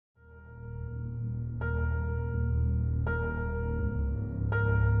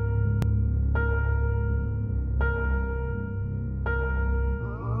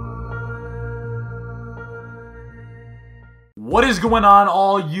What is going on,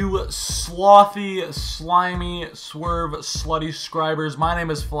 all you slothy, slimy, swerve, slutty scribers? My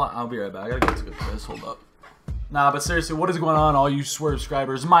name is Flyy. I'll be right back. I gotta get to this. Hold up. Nah, but seriously, what is going on, all you swerve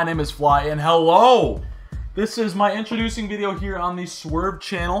scribers? My name is Flyy, and hello! This is my introducing video here on the Swerve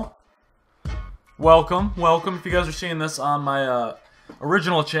channel. Welcome, welcome. If you guys are seeing this on my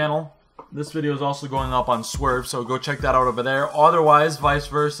original channel, this video is also going up on Swerve, so go check that out over there. Otherwise, vice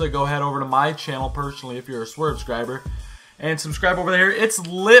versa, go head over to my channel personally if you're a Swerve subscriber. And subscribe over there. It's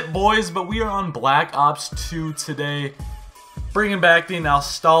lit, boys, but we are on Black Ops 2 today. Bringing back the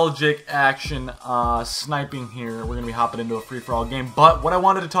nostalgic action sniping here. We're going to be hopping into a free-for-all game. But what I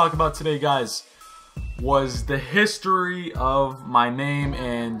wanted to talk about today, guys, was the history of my name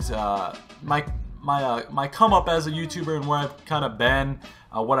and my come up as a YouTuber and where I've kind of been,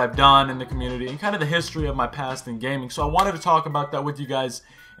 what I've done in the community, and kind of the history of my past in gaming. So I wanted to talk about that with you guys,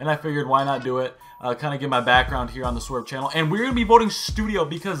 and I figured why not do it. Kind of give my background here on the Swerve channel. And we're going to be voting Studio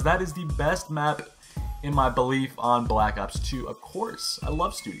because that is the best map in my belief on Black Ops 2. Of course, I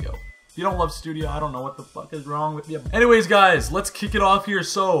love Studio. If you don't love Studio, I don't know what the fuck is wrong with you. Anyways, guys, let's kick it off here.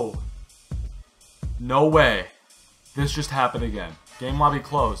 So, no way. This just happened again. Game lobby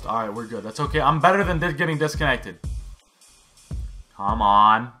closed. Alright, we're good. That's okay. I'm better than getting disconnected. Come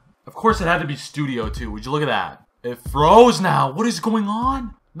on. Of course it had to be Studio too. Would you look at that? It froze now. What is going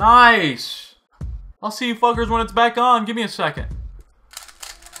on? Nice. I'll see you fuckers when it's back on. Give me a second.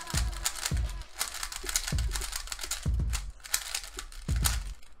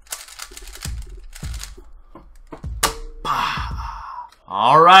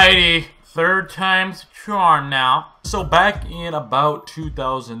 Alrighty. Third time's a charm now. So back in about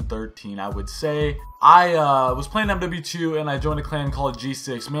 2013, I would say, I was playing MW2 and I joined a clan called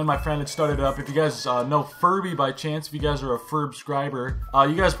G6. Me and my friend had started it up. If you guys know Furby by chance, if you guys are a Furb subscriber,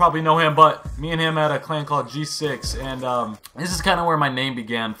 you guys probably know him, but me and him had a clan called G6, and this is kind of where my name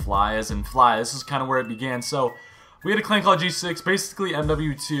began, Flyy, as in Fly. This is kind of where it began. So we had a clan called G6, basically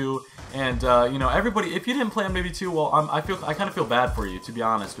MW2, and you know, everybody, if you didn't play MW2, well, I kind of feel bad for you, to be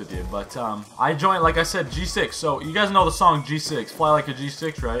honest with you, but I joined, like I said, G6, so you guys know the song G6, Fly Like a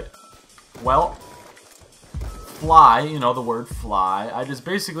G6, right? Well, Fly, you know, the word fly, I just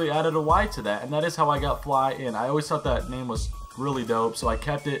basically added a Y to that, and that is how I got Fly in. I always thought that name was really dope, so I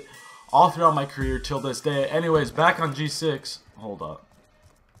kept it all throughout my career till this day. Anyways, back on G6, hold up.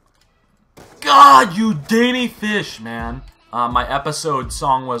 God, you dainty fish, man. My episode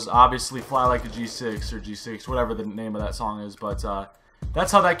song was obviously Fly Like a G6 or G6, whatever the name of that song is, but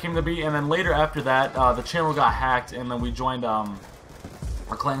that's how that came to be. And then later after that, the channel got hacked, and then we joined a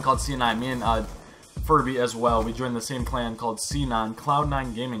clan called C9. Me and Furby as well. We joined the same clan called C9,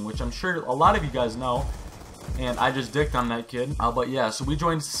 Cloud9 Gaming, which I'm sure a lot of you guys know. And I just dicked on that kid. But yeah, so we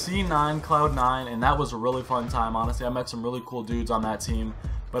joined C9, Cloud9, and that was a really fun time, honestly. I met some really cool dudes on that team.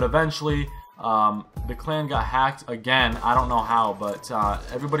 But eventually, the clan got hacked again. I don't know how, but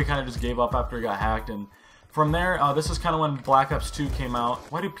everybody kind of just gave up after it got hacked. And from there, this is kind of when Black Ops 2 came out.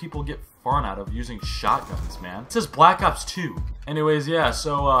 Why do people get fun out of using shotguns, man? It says Black Ops 2. Anyways, yeah,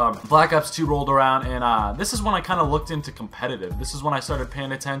 so Black Ops 2 rolled around, and this is when I kind of looked into competitive. This is when I started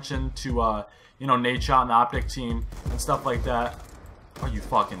paying attention to, you know, Nate Shot and the Optic team and stuff like that. Are you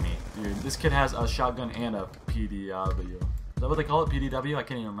fucking me, dude? This kid has a shotgun and a PDW. Is that what they call it? PDW? I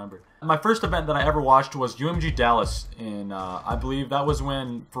can't even remember. My first event that I ever watched was UMG Dallas in, I believe that was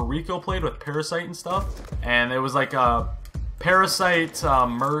when Furico played with Parasite and stuff. And it was like Parasite,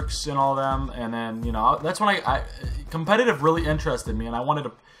 Mercs, and all them. And then, you know, that's when I competitive really interested me. And I wanted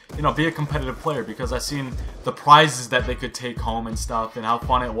to, you know, be a competitive player because I seen the prizes that they could take home and stuff and how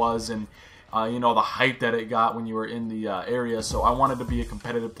fun it was. And, you know, the hype that it got when you were in the area. So I wanted to be a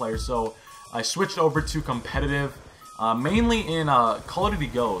competitive player. So I switched over to competitive. Mainly in Call of Duty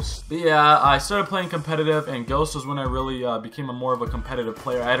Ghost. But yeah, I started playing competitive, and Ghost was when I really became more of a competitive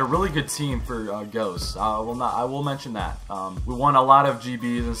player. I had a really good team for Ghost. I will mention that. We won a lot of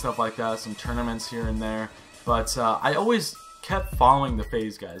GBs and stuff like that, some tournaments here and there. But I always kept following the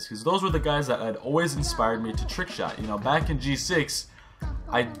FaZe guys, because those were the guys that had always inspired me to trick shot. You know, back in G6,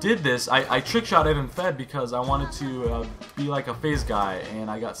 I did this. I trick shotted and fed because I wanted to be like a FaZe guy,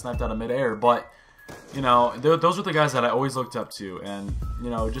 and I got sniped out of midair. But you know, those were the guys that I always looked up to, and, you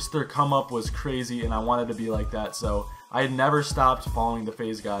know, just their come up was crazy, and I wanted to be like that, so I never stopped following the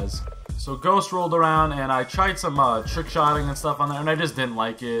FaZe guys. So Ghost rolled around, and I tried some trick shotting and stuff on there, and I just didn't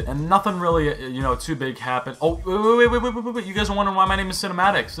like it, and nothing really, you know, too big happened. Oh, wait, you guys are wondering why my name is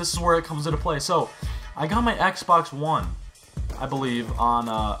Cinematics. This is where it comes into play. So, I got my Xbox One, I believe, on,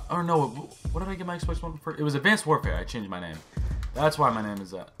 or no, what did I get my Xbox One for? It was Advanced Warfare. I changed my name. That's why my name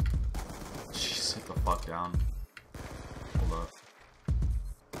is that. Jeez, sit the fuck down. Hold up.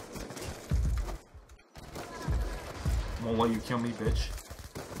 Won't let you kill me, bitch.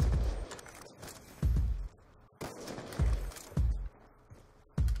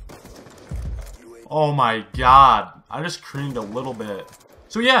 Oh my god. I just creamed a little bit.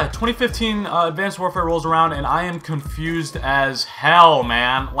 So yeah, 2015 Advanced Warfare rolls around and I am confused as hell,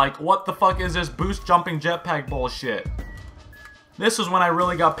 man. Like, what the fuck is this boost jumping jetpack bullshit? This was when I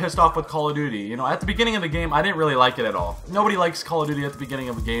really got pissed off with Call of Duty. You know, at the beginning of the game, I didn't really like it at all. Nobody likes Call of Duty at the beginning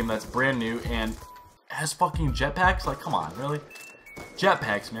of a game that's brand new and has fucking jetpacks? Like, come on, really?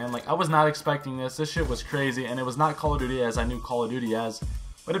 Jetpacks, man. Like, I was not expecting this. This shit was crazy, and it was not Call of Duty as I knew Call of Duty as.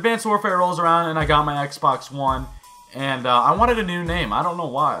 But Advanced Warfare rolls around, and I got my Xbox One, and I wanted a new name. I don't know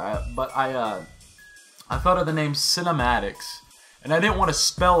why, but I thought of the name Cinematics, and I didn't want to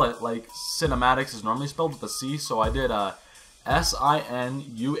spell it like Cinematics is normally spelled with a C, so I did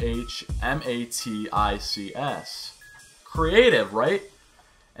SINUHMATICS. Creative, right?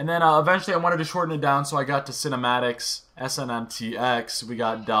 And then eventually I wanted to shorten it down, so I got to Cinematics, SNMTX. We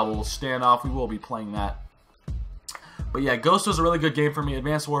got Double Standoff. We will be playing that. But yeah, Ghost was a really good game for me.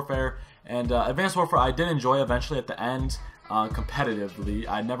 Advanced Warfare. And Advanced Warfare I did enjoy eventually at the end, competitively.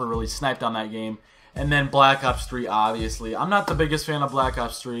 I never really sniped on that game. And then Black Ops 3, obviously. I'm not the biggest fan of Black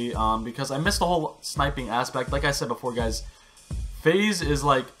Ops 3 because I missed the whole sniping aspect. Like I said before, guys, FaZe is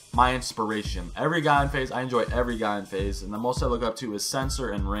like my inspiration. Every guy in FaZe, I enjoy every guy in FaZe, and the most I look up to is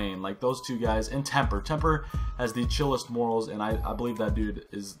Sensor and Rain. Like those two guys, and Temper. Temper has the chillest morals, and I believe that dude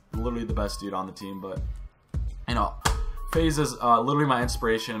is literally the best dude on the team. But you know, FaZe is literally my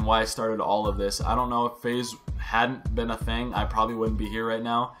inspiration and why I started all of this. I don't know if FaZe hadn't been a thing, I probably wouldn't be here right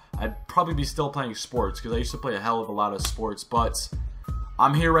now. I'd probably be still playing sports because I used to play a hell of a lot of sports. But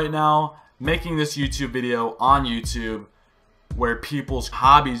I'm here right now making this YouTube video on YouTube, where people's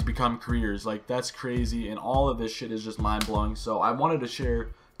hobbies become careers. Like, that's crazy, and all of this shit is just mind-blowing. So I wanted to share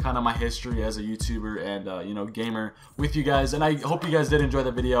kind of my history as a YouTuber and you know, gamer with you guys, and I hope you guys did enjoy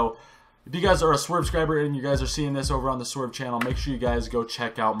the video. If you guys are a Swerve subscriber and you guys are seeing this over on the Swerve channel, make sure you guys go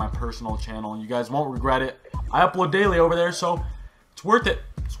check out my personal channel. You guys won't regret it. I upload daily over there, so it's worth it.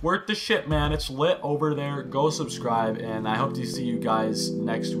 It's worth the shit, man. It's lit over there. Go subscribe, and I hope to see you guys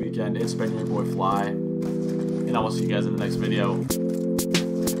next weekend. It's been your boy Fly, and I will see you guys in the next video.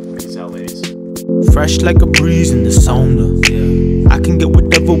 Peace out, ladies. Fresh like a breeze in the sauna. Yeah. I can get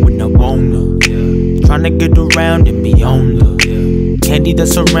whatever when I wanna. Yeah. Tryna get around and be on the candy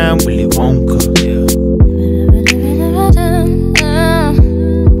that's around Willy Wonka. Yeah.